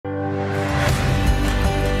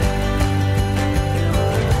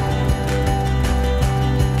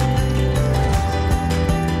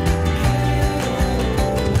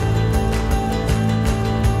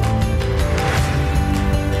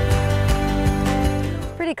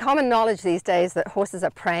pretty common knowledge these days that horses are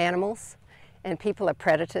prey animals and people are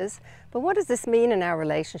predators. But what does this mean in our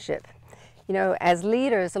relationship? You know, as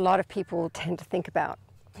leaders, a lot of people tend to think about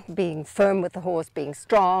being firm with the horse, being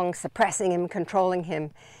strong, suppressing him, controlling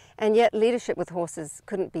him. And yet leadership with horses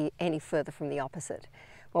couldn't be any further from the opposite.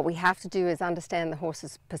 What we have to do is understand the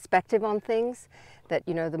horse's perspective on things, that,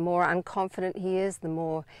 you know, the more unconfident he is, the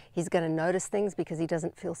more he's going to notice things because he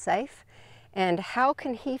doesn't feel safe. And how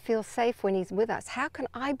can he feel safe when he's with us? How can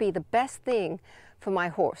I be the best thing for my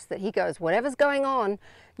horse, that he goes, whatever's going on,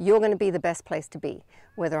 you're going to be the best place to be.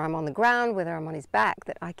 Whether I'm on the ground, whether I'm on his back,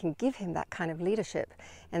 that I can give him that kind of leadership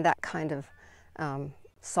and that kind of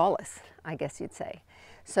solace, I guess you'd say.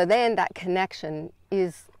 So then that connection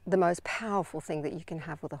is the most powerful thing that you can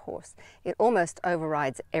have with a horse. It almost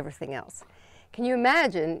overrides everything else. Can you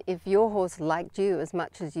imagine if your horse liked you as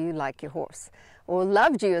much as you like your horse, or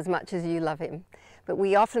loved you as much as you love him? But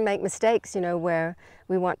we often make mistakes, you know, where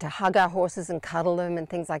we want to hug our horses and cuddle them and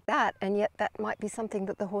things like that, and yet that might be something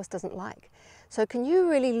that the horse doesn't like. So can you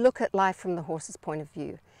really look at life from the horse's point of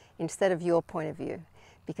view instead of your point of view?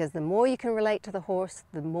 Because the more you can relate to the horse,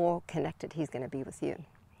 the more connected he's going to be with you.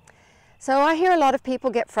 So I hear a lot of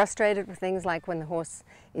people get frustrated with things like when the horse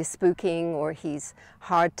is spooking, or he's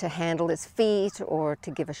hard to handle his feet or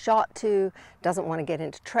to give a shot to, doesn't want to get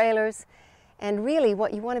into trailers. And really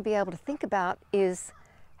what you want to be able to think about is,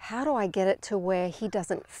 how do I get it to where he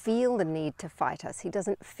doesn't feel the need to fight us? He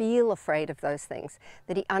doesn't feel afraid of those things,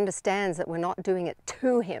 that he understands that we're not doing it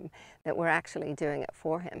to him, that we're actually doing it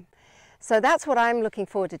for him. So that's what I'm looking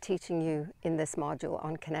forward to teaching you in this module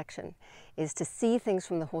on connection, is to see things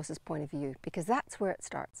from the horse's point of view, because that's where it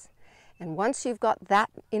starts. And once you've got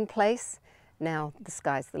that in place, now the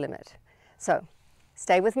sky's the limit. So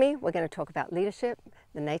stay with me. We're going to talk about leadership,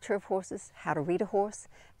 the nature of horses, how to read a horse,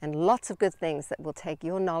 and lots of good things that will take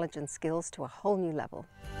your knowledge and skills to a whole new level.